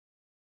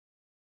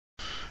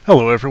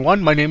Hello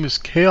everyone, my name is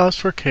Chaos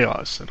for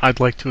Chaos, and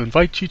I'd like to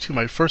invite you to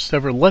my first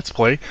ever Let's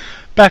Play,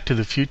 Back to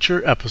the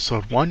Future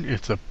Episode 1,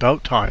 It's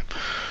About Time.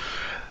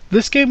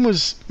 This game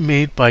was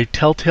made by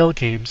Telltale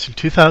Games in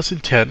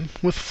 2010,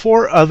 with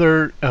 4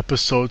 other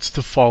episodes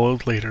to follow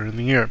later in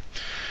the year.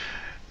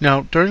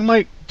 Now, during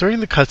the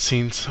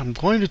cutscenes, I'm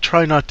going to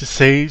try not to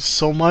say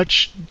so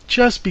much,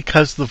 just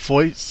because the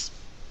voice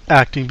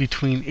acting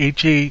between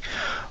AJ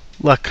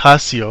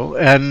Lacasio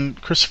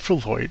and Christopher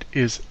Lloyd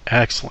is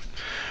excellent.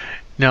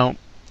 Now,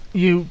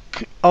 we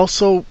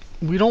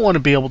don't want to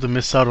be able to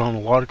miss out on a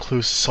lot of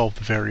clues to solve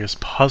the various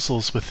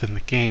puzzles within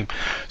the game.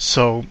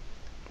 So,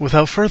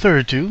 without further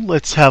ado,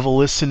 let's have a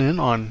listen in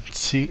and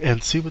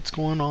see what's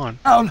going on.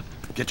 Down.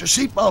 Get your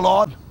seatbelt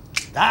on.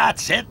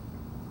 That's it.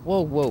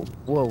 Whoa,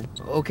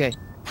 okay.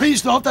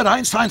 Please note that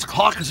Einstein's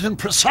clock is in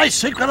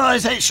precise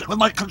synchronization with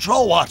my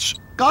control watch.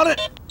 Got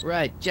it?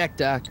 Right, check,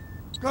 Doc.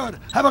 Good.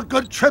 Have a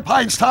good trip,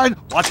 Einstein.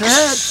 Watch your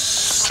head.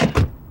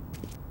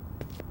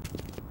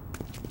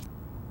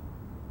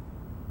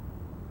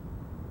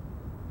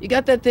 You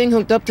got that thing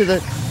hooked up to the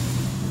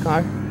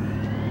car?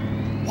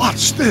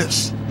 Watch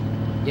this.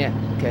 Yeah,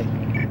 okay.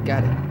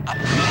 Got it.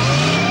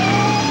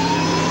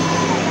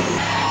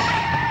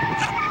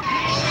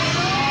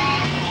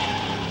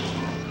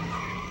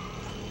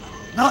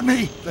 Not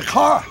me. The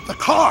car. The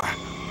car.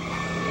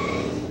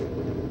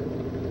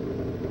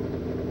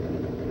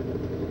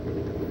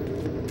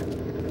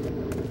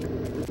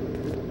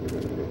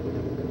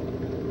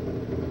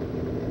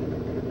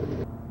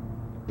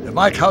 If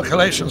my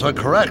calculations are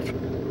correct,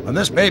 when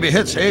this baby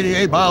hits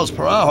 88 miles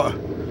per hour,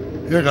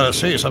 you're gonna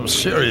see some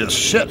serious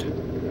shit.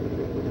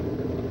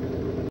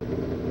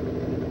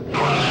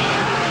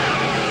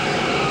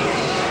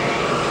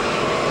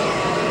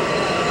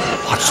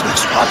 Watch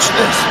this, watch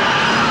this.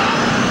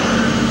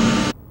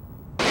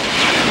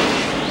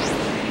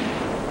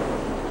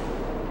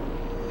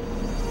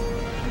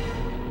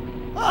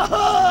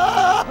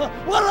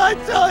 What did I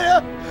tell you?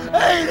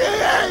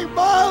 88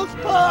 miles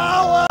per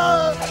hour!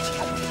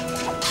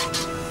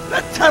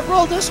 The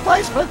temporal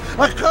displacement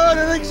occurred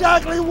at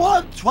exactly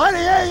 1:20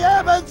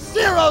 a.m. and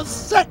 0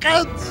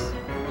 seconds!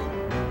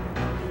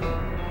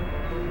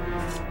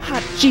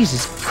 Ah,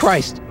 Jesus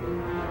Christ!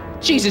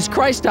 Jesus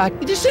Christ, Doc!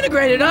 You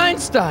disintegrated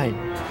Einstein!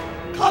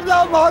 Calm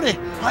down, Marty.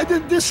 I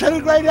didn't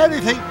disintegrate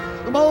anything.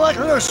 The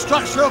molecular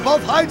structure of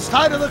both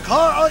Einstein and the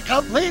car are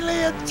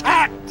completely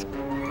intact.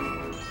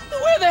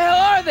 Where the hell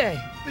are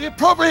they? The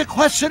appropriate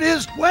question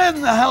is,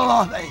 when the hell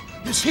are they?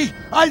 You see,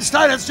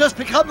 Einstein has just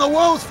become the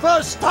world's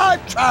first time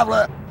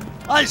traveler.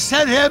 I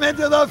sent him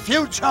into the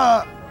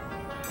future.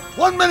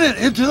 1 minute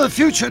into the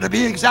future, to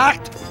be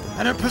exact.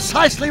 And at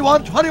precisely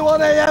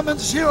 1:21 a.m. and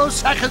 0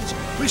 seconds,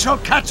 we shall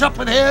catch up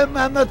with him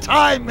and the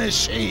time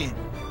machine.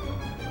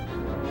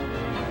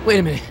 Wait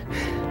a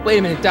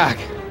minute, Doc.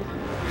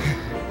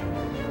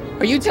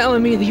 Are you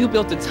telling me that you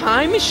built a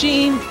time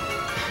machine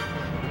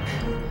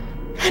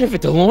out of a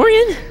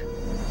DeLorean?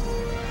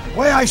 The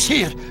way I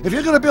see it, if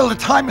you're going to build a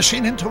time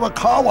machine into a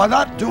car, why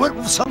not do it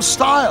with some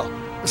style?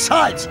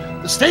 Besides,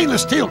 the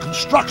stainless steel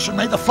construction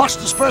made the flux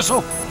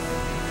dispersal.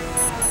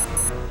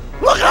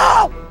 Look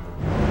out!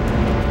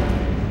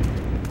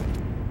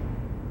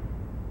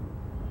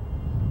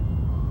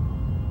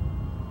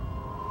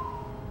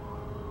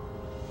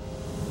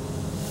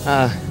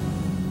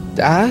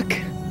 Doc?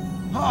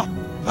 Huh,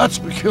 that's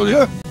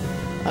peculiar.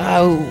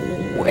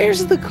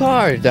 Where's the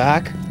car,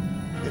 Doc?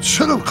 It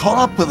should have caught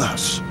up with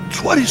us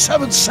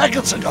 27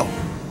 seconds ago.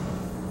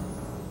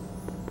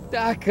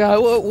 Doc,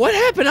 what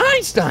happened to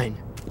Einstein?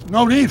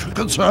 No need for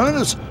concern.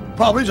 It's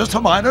probably just a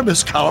minor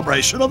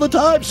miscalibration of the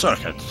time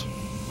circuits.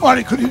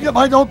 Marty, could you get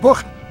my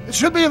notebook? It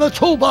should be in the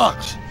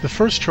toolbox. The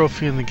first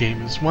trophy in the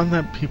game is one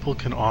that people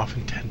can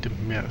often tend to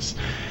miss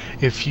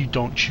if you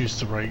don't choose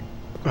the right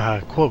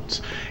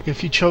quotes.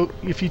 If you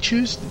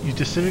choose, you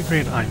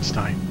disintegrate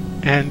Einstein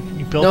and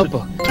you build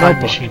a time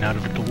machine out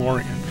of a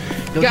DeLorean,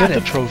 you'll get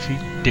the trophy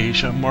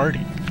Deja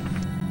Marty.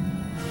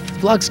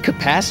 Flux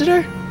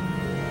capacitor?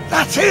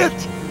 That's it!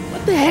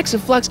 What the heck's a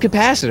flux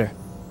capacitor?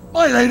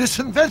 My latest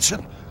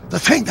invention, the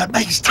thing that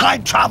makes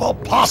time travel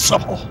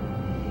possible.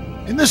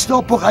 In this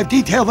notebook, I've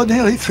detailed the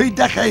nearly 3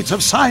 decades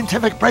of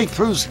scientific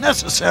breakthroughs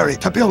necessary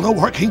to build a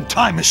working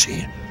time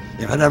machine.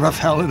 If it ever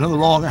fell into the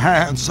wrong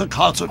hands, the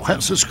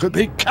consequences could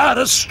be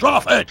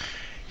catastrophic.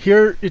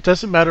 Here, it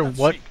doesn't matter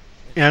what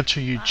answer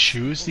you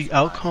choose, the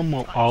outcome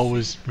will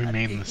always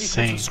remain the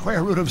same. The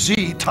square root of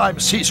z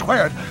times c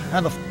squared,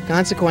 and the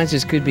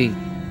consequences could be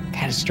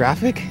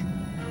catastrophic?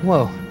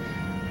 Whoa,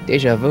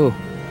 deja vu.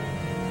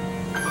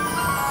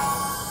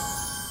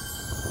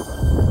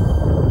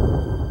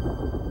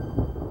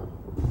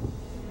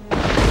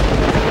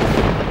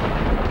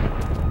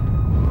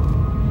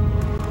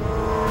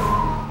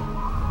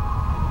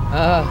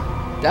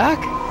 Doc?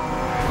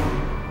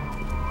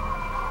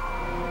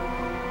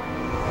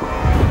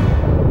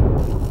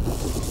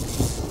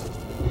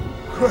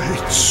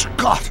 Great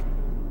Scott!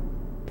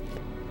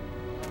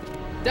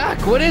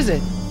 Doc, what is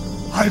it?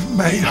 I've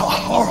made a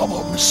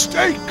horrible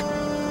mistake.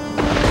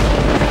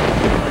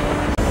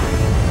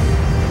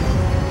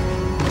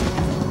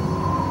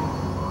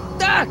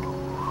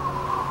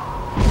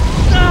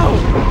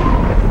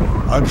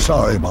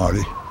 sorry,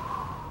 Marty.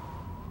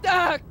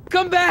 Doc,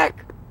 come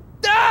back!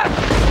 Doc!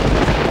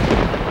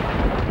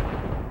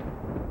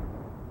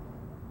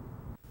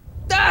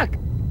 Doc!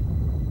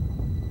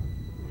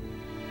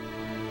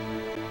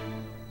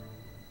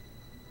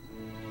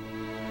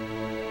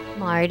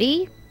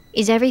 Marty,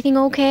 is everything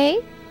okay?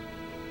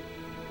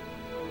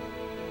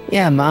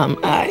 Yeah, Mom.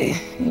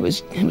 It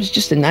was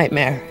just a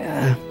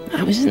nightmare.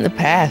 I was in the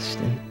past,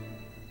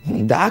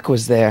 and Doc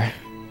was there.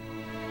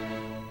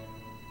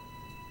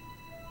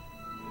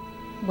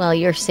 Well,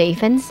 you're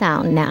safe and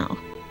sound now,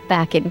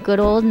 back in good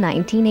old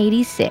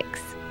 1986.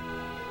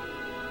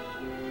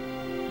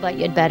 But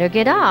you'd better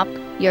get up.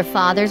 Your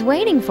father's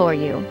waiting for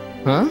you.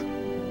 Huh?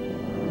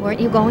 Weren't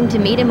you going to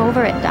meet him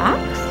over at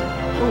Doc's?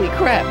 Holy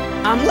crap!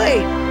 I'm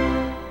late.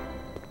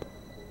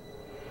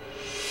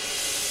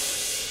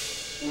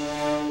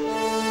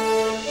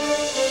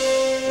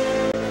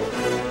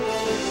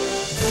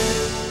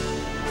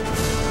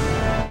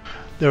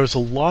 There was a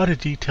lot of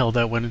detail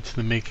that went into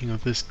the making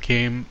of this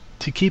game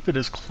to keep it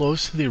as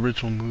close to the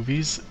original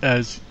movies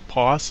as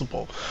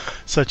possible,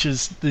 such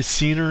as the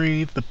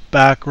scenery, the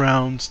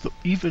backgrounds,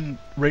 even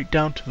right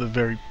down to the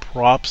very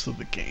props of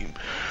the game.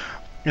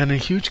 And a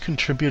huge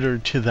contributor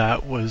to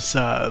that was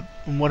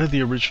one of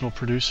the original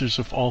producers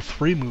of all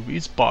three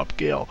movies, Bob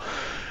Gale.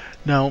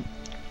 Now,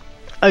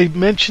 I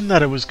mentioned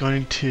that I was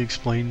going to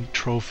explain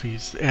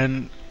trophies,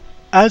 and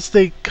as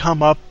they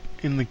come up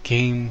in the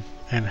game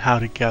and how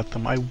to get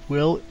them, I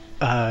will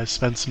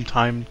spend some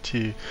time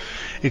to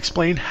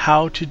explain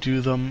how to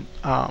do them.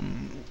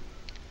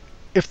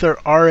 If there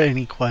are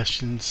any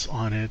questions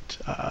on it,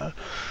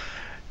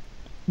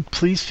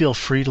 please feel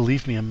free to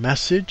leave me a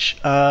message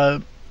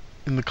in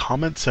the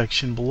comment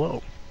section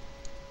below.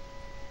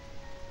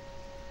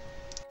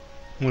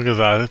 Look at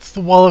that, it's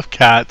the Wall of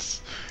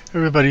Cats,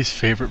 everybody's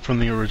favorite from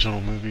the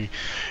original movie.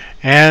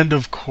 And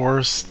of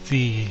course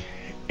the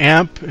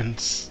amp and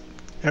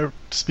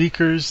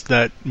speakers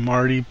that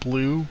Marty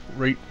blew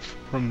right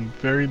from the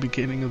very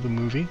beginning of the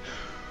movie.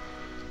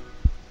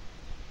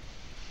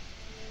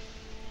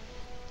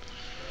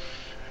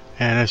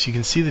 And as you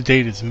can see, the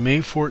date is May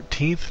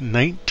 14th,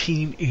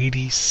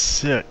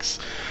 1986.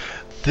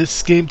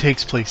 This game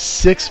takes place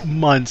 6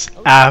 months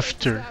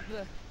after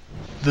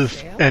the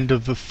end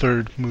of the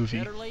third movie.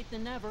 Better late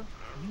than never.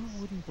 You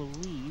wouldn't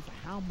believe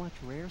how much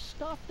rare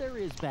stuff there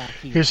is back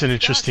here. Here's an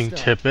interesting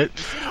tidbit.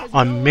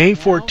 On May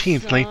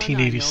 14th,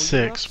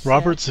 1986,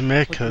 Robert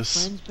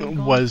Zemeckis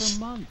was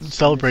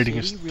celebrating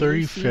his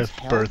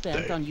 35th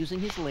birthday. On using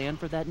his land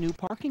for that new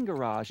parking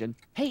garage. And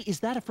hey,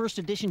 is that a first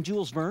edition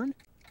Jules Verne?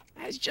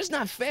 It's just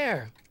not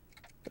fair.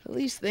 But at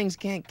least things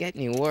can't get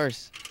any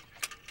worse.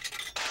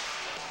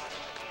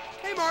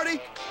 Hey, Marty.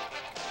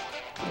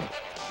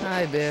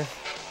 Hi, Biff.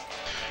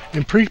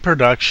 In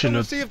pre-production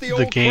of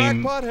the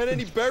game,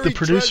 the the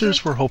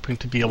producers were hoping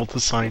to be able to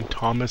sign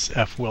Thomas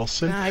F.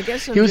 Wilson. I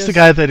guess He was the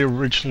guy that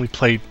originally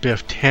played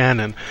Biff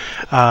Tannen,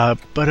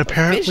 but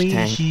apparently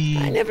tank? he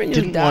I never knew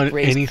didn't Doc want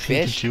raised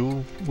anything fish. to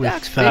do Doc's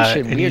with fish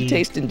had any weird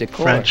taste in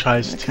decor.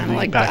 franchise They're to kinda the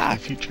like Back Doc. to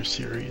the Future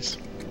series.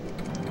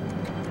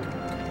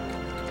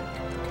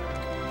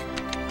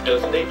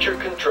 Does nature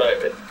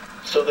contrive it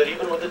so that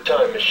even with a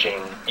time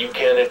machine, you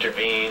can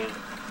intervene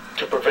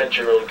to prevent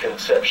your own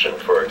conception,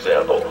 for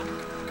example?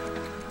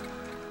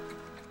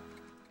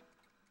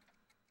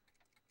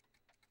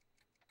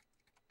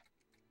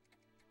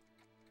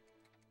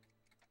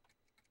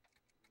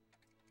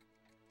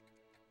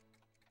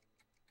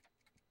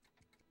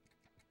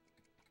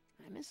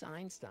 I miss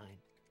Einstein.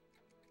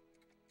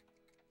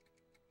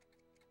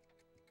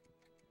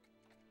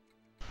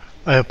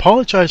 I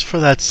apologize for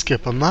that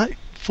skip. I'm not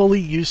fully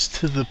used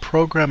to the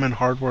program and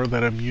hardware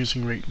that I'm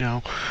using right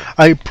now.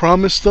 I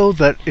promise though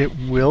that it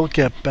will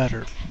get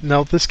better.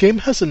 Now this game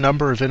has a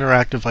number of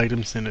interactive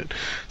items in it,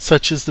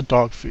 such as the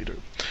dog feeder.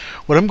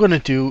 What I'm going to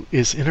do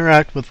is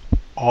interact with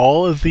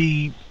all of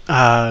the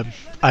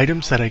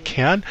items that I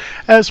can,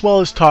 as well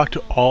as talk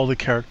to all the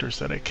characters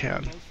that I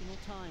can.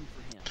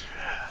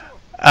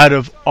 Out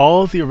of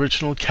all the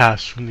original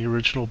cast from the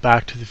original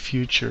Back to the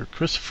Future,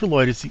 Christopher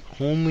Lloyd is the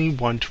only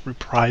one to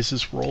reprise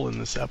his role in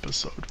this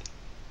episode.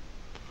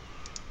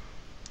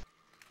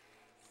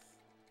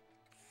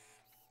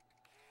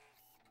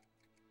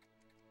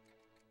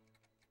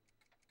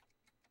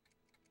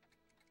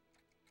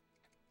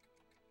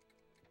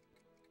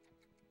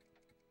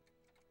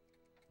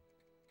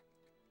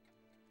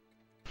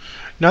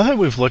 Now that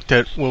we've looked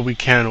at what we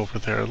can over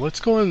there,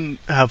 let's go and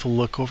have a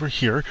look over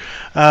here.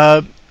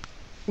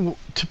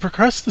 To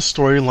progress the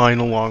storyline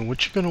along,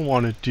 what you're going to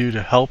want to do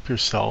to help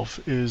yourself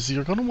is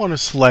you're going to want to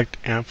select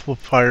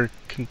amplifier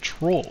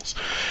controls.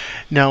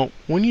 Now,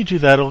 when you do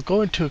that, it'll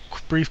go into a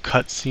brief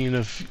cutscene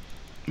of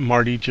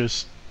Marty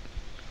just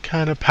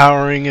kind of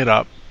powering it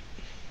up.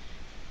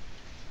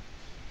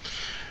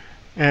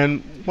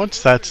 And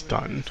once that's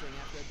done,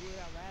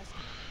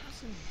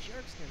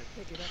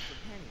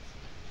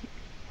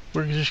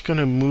 we're just going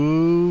to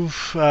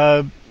move,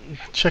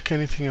 check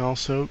anything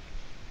else out.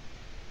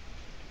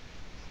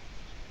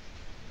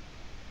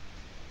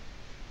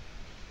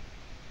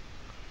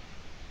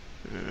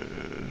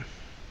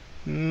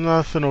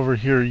 nothing over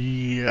here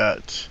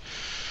yet.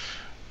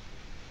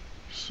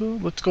 So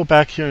let's go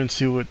back here and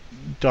see what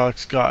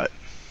Doc's got.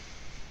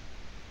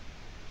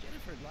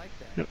 Jennifer'd like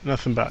that. Yep,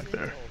 nothing back She's into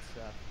there. old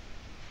stuff.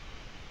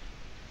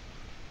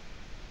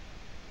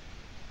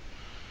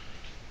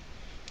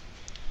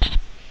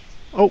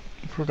 Oh,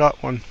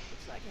 forgot one.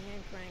 Looks like a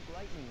hand crank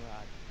lightning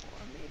rod,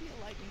 or maybe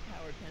a lightning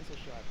powered pencil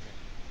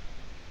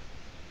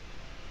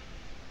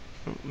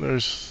sharpener.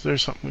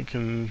 There's something we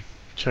can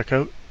check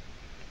out.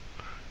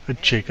 A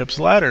Jacob's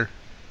ladder.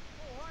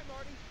 Oh, hi,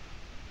 Marty.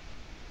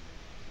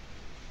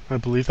 I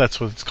believe that's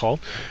what it's called.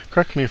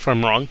 Correct me if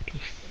I'm wrong. What are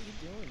you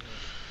doing here?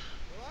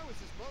 Well, I was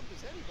as bummed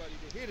as anybody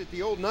to hear that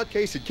the old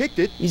nutcase had kicked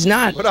it. He's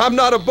not. But I'm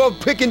not above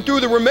picking through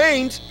the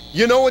remains.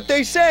 You know what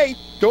they say.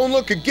 Don't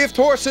look a gift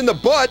horse in the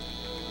butt.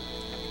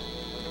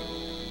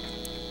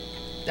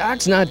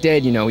 Doc's not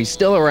dead, you know. He's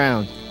still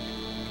around.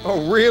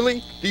 Oh,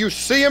 really? Do you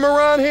see him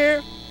around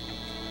here?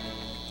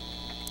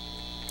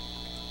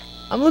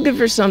 I'm looking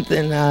for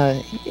something,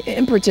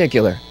 in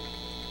particular.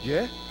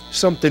 Yeah?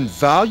 Something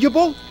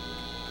valuable?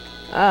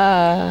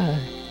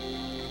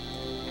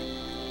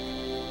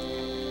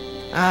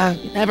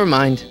 Never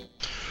mind.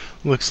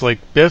 Looks like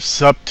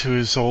Biff's up to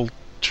his old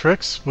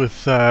tricks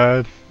with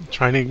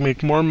trying to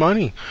make more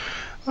money.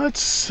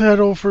 Let's head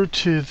over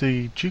to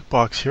the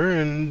jukebox here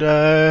and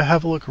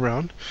have a look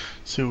around.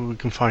 See what we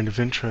can find of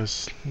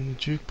interest in the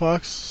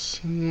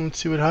jukebox, and let's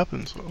see what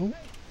happens. Oh,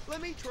 Let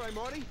me try,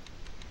 Marty.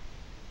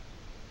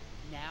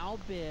 Now,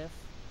 Biff,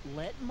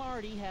 let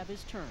Marty have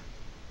his turn.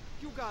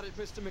 You got it,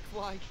 Mr.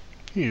 McFly.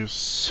 he is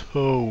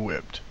so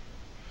whipped.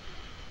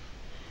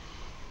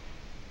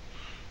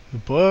 The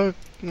book?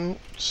 No,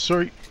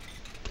 sorry.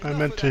 I Enough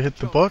meant of to that hit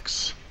the junk.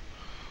 books.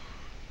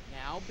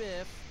 Now,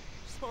 Biff,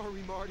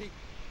 Sorry, Marty.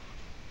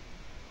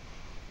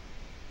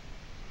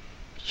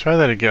 Try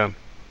that again.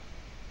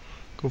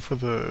 Go for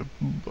the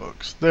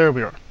books. There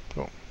we are.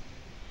 Oh.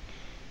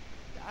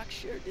 Doc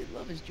sure did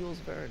love his Jules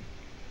Verne.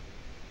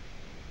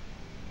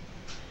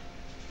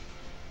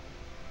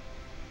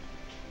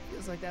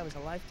 Feels like that was a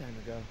lifetime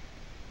ago.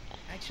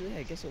 Actually,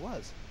 I guess it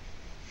was.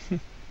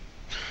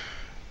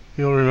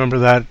 You'll remember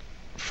that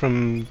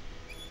from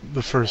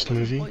the first That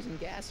wasn't movie. poison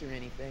gas or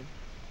anything.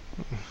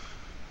 I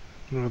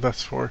don't know what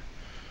that's for.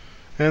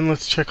 And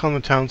let's check on the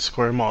town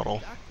square model.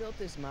 Doc built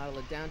this model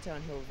at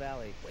downtown Hill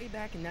Valley way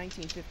back in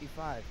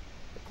 1955.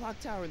 The clock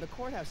tower in the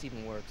courthouse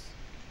even works.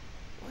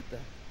 What the?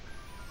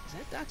 Is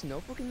that Doc's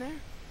notebook in there?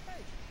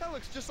 Hey, that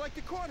looks just like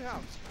the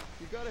courthouse.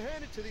 You gotta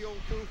hand it to the old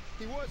coot.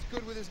 He was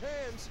good with his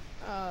hands.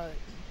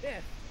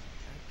 Biff,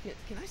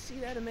 can I see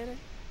that a minute?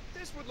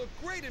 This would look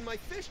great in my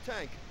fish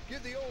tank.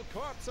 Give the old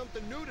carp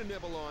something new to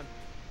nibble on.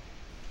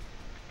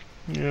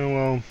 Yeah,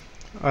 well,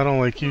 I don't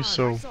like Come you, on, I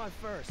so saw it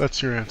first.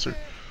 that's your answer.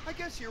 Yeah, I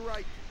guess you're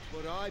right.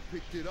 But I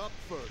picked it up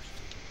first.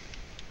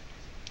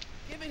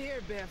 Give it here,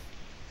 Biff.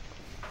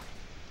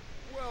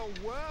 Well,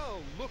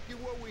 well, looky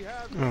what we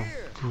have Oh,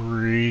 here.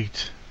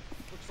 great.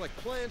 Looks like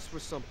plans for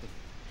something.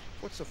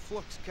 What's a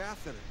flux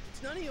catheter?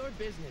 It's none of your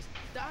business.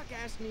 Doc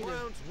asked me to...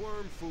 Brown's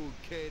worm food,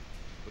 kid.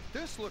 But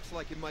this looks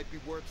like it might be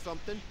worth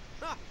something.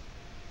 Ha!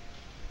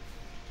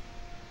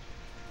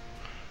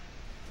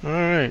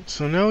 Alright,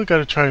 so now we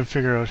gotta try and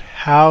figure out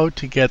how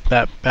to get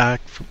that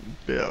back from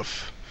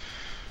Biff.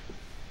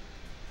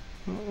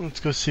 Well, let's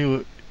go see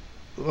what...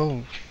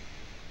 Oh.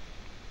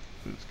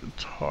 His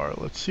guitar.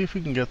 Let's see if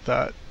we can get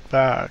that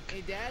back,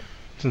 Hey, Dad?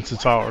 since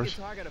it's why ours. does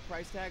that guitar got a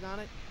price tag on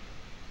it?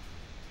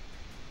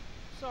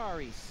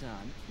 sorry,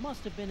 son.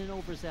 Must have been an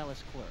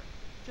overzealous clerk.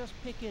 Just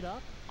pick it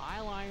up.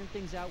 I'll iron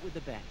things out with the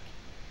bank.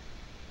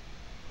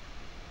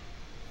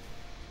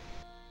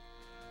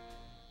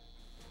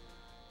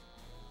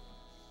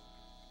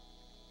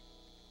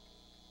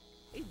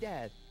 Hey,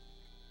 Dad.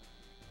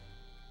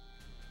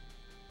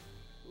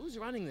 Who's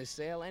running this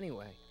sale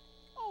anyway?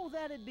 Oh,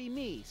 that'd be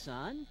me,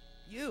 son.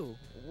 You?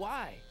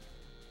 Why?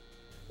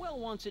 Well,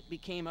 once it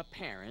became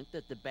apparent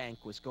that the bank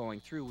was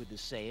going through with the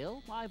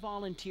sale, I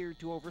volunteered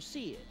to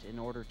oversee it in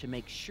order to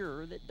make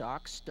sure that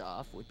Doc's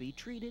stuff would be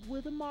treated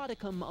with a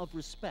modicum of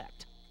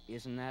respect.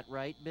 Isn't that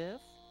right, Biff?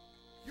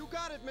 You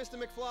got it,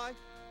 Mr. McFly.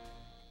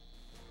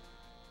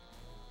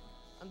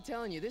 I'm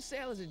telling you, this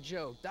sale is a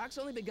joke. Doc's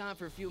only been gone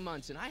for a few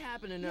months, and I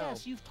happen to know...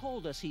 Yes, you've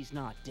told us he's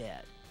not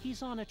dead.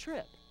 He's on a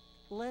trip.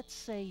 Let's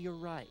say you're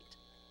right.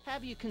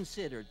 Have you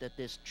considered that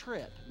this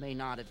trip may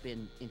not have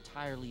been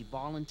entirely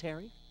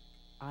voluntary?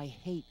 I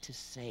hate to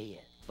say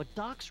it, but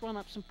Doc's run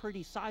up some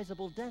pretty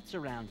sizable debts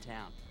around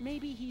town.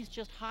 Maybe he's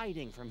just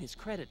hiding from his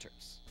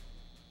creditors.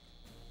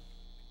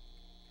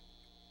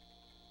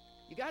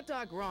 You got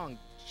Doc wrong.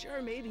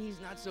 Sure, maybe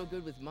he's not so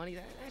good with money.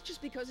 That's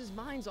just because his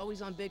mind's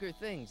always on bigger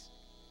things.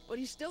 But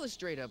he's still a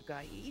straight-up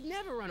guy. He'd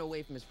never run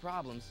away from his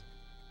problems.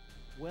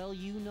 Well,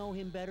 you know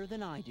him better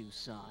than I do,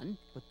 son,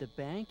 but the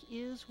bank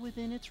is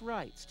within its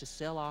rights to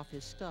sell off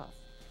his stuff.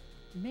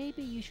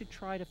 Maybe you should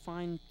try to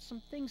find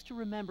some things to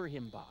remember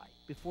him by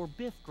before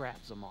Biff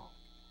grabs them all.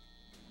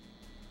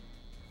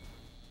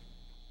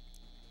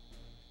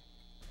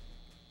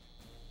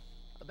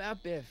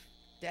 About Biff,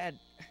 Dad,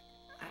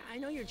 I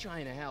know you're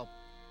trying to help.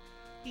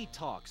 He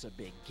talks a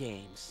big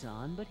game,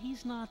 son, but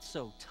he's not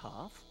so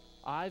tough.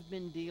 I've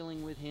been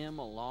dealing with him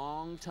a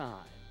long time.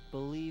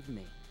 Believe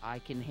me, I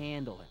can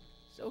handle him.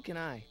 So can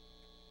I.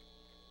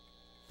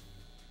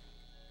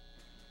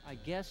 I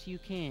guess you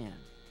can.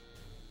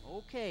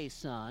 Okay,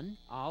 son,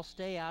 I'll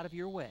stay out of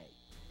your way.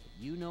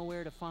 But you know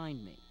where to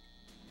find me.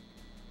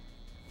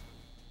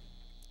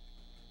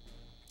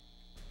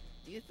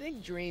 Do you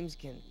think dreams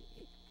can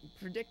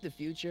predict the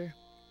future?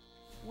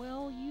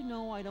 Well, you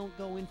know I don't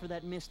go in for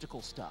that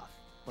mystical stuff.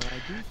 But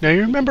I do Now, you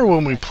think remember it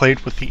when we affects played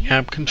the with the future.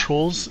 amp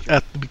controls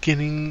at the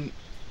beginning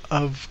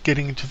of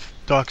getting into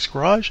Doc's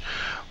garage?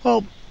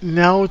 Well,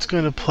 now it's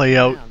going to play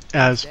out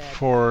as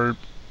for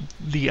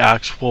the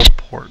actual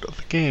port of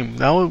the game.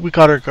 Now we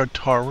got our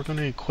guitar, we're going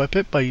to equip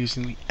it by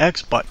using the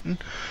X button.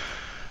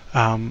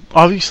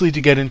 Obviously,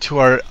 to get into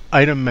our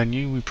item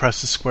menu, we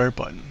press the square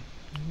button.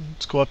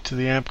 Let's go up to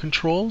the amp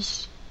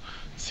controls,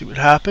 see what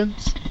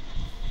happens.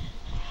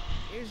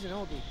 Here's an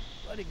oldie,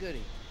 but a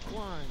goodie.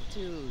 1,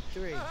 2,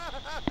 3. Hey,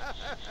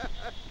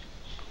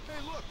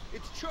 look,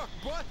 it's Chuck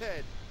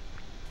Butthead.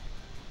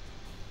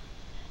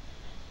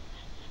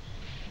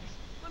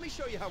 Let me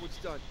show you how it's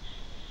done.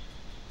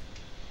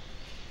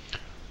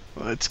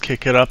 Let's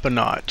kick it up a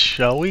notch,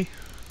 shall we?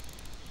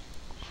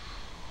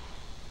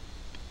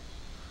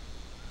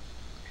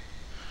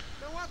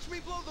 Now watch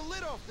me blow the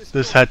lid off this.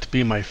 This door. had to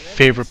be my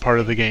favorite part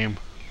of the game.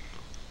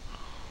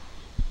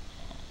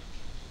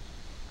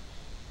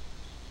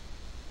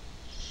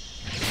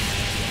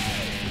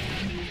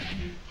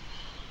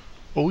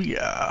 Oh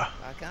yeah.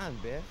 Rock on,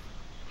 Biff.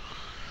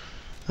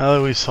 Now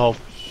that we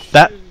solved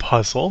that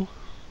puzzle,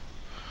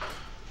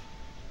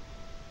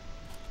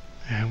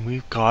 and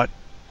we've got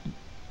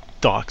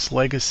Doc's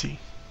Legacy,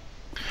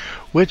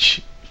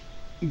 which,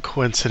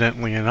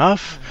 coincidentally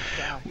enough,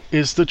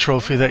 is the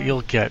trophy that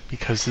you'll get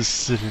because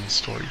this is an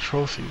in-story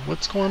trophy.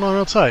 What's going on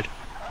outside?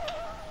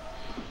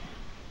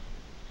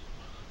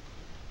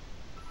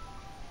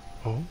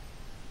 Oh.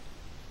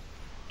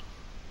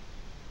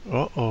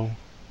 Uh-oh.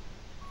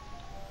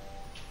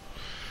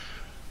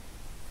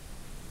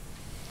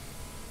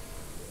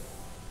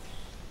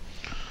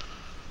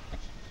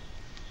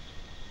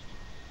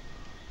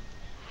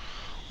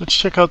 Let's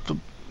check out the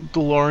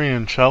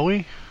DeLorean, shall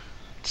we?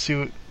 Let's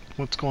see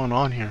what's going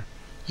on here.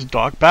 Is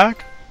Doc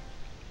back?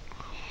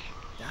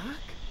 Doc?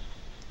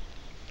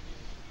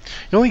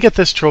 You only get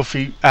this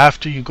trophy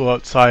after you go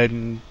outside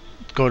and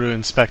go to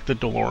inspect the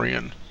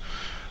DeLorean.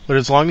 But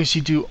as long as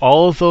you do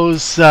all of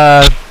those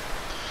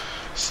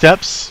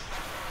steps,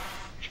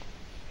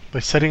 by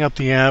setting up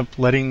the amp,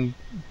 letting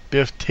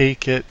Biff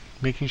take it,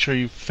 making sure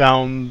you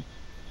found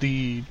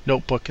the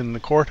notebook in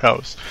the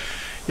courthouse,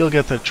 you'll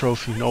get that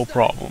trophy no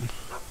problem.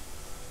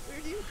 Where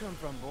do you come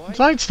from, boy? It's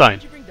Einstein.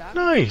 Did you bring Doc?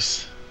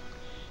 Nice.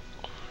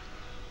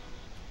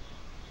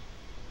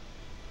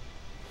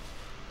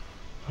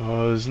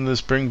 Oh, doesn't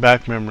this bring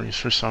back memories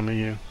for some of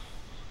you?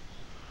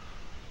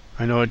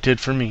 I know it did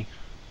for me.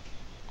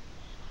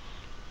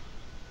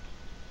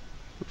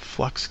 The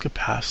flux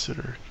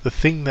capacitor, the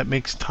thing that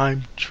makes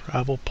time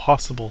travel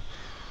possible.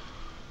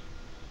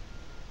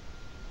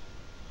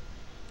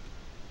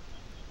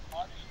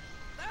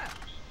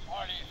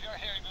 Marty, if you're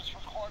hearing this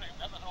recording,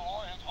 then the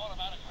DeLorean's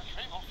automatic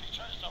retrieval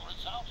feature is a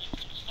resounding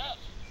success.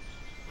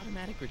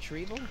 Automatic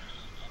retrieval? In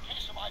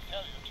case of my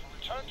failure to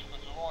return to the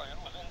DeLorean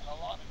within an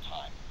allotted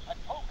time, I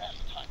programmed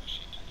the time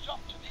machine to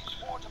jump to these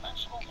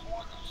four-dimensional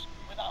coordinates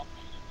without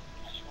me.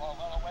 As you are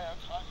well aware,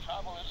 time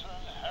travel is an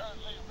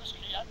inherently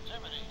risky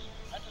activity,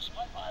 and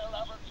despite my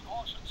elaborate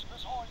precautions,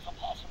 there's always a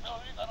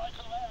possibility that I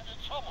could land in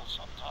trouble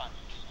sometime.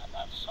 And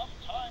that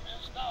sometime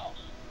is now,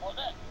 or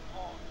then,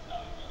 or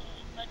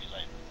maybe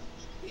later.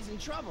 He's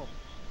in trouble.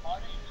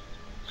 Marty,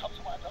 come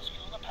to my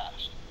rescue in the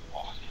past.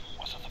 Or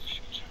was it the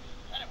future?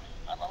 Anyway,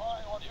 I'm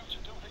relying on you to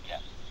do it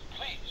again.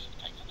 Please,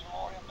 take the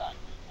DeLorean back,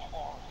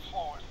 or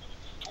forward,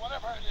 to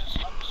whatever it is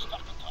I'm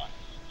stuck in time.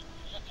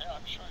 Get there,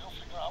 I'm sure you'll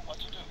figure out what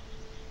to do.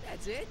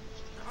 That's it?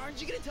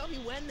 Aren't you gonna tell me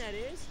when that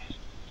is?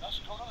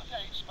 Just go to the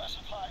date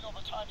specified on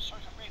the time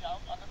circuit readout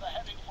under the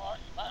heading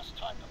marked Last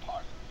Time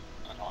Departed.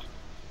 Good luck.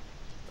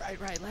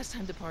 Right. Last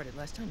time departed.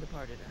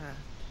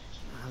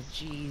 Oh,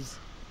 jeez.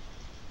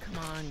 Come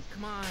on.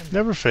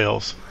 Never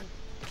fails. Come on.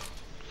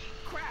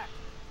 Crap!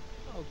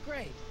 Oh,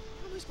 great.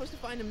 How am I supposed to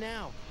find him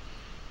now?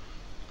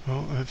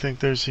 Well, I think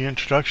there's the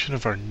introduction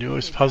of our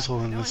newest Hey, Doc, puzzle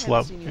I in know this I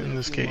haven't seen you in a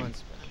this few game.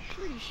 months, but I'm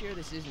pretty sure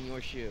this isn't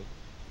your shoe.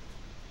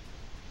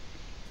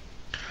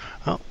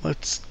 Well,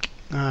 let's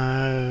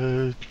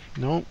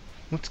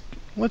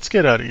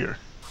get out of here.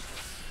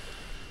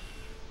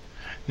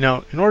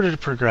 Now, in order to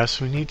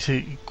progress, we need to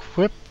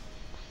equip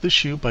the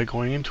shoe by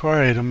going into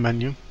our item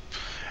menu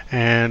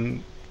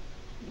and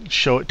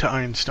show it to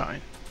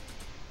Einstein.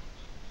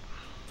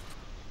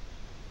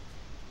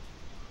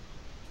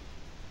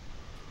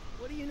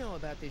 What do you know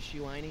about this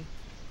shoe, Einie?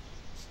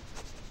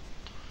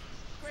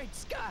 Great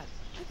Scott!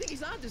 I think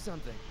he's onto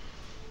something.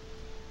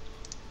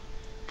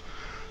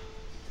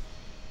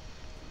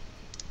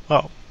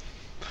 Well,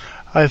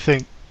 I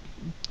think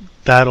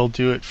that'll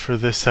do it for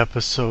this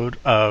episode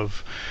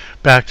of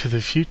Back to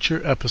the Future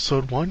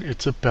Episode 1,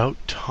 It's About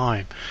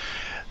Time.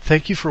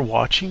 Thank you for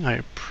watching. I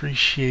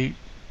appreciate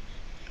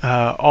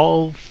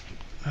all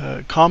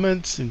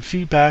comments and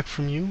feedback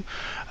from you.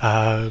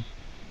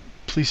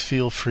 Please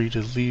feel free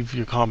to leave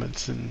your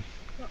comments, and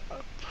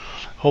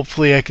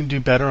hopefully I can do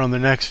better on the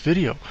next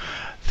video.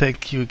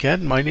 Thank you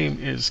again. My name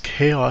is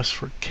Chaos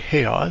for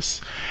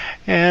Chaos,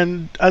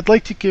 and I'd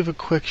like to give a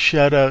quick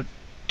shout out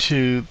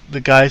to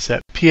the guys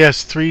at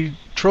PS3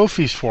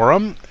 Trophies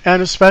Forum,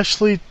 and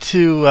especially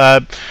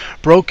to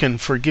Broken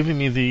for giving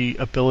me the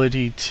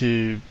ability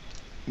to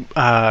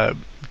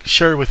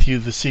share with you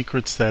the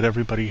secrets that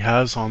everybody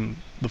has on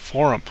the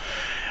forum.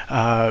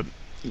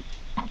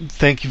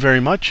 Thank you very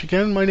much.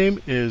 Again, my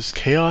name is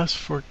Chaos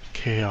for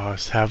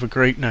Chaos. Have a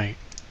great night.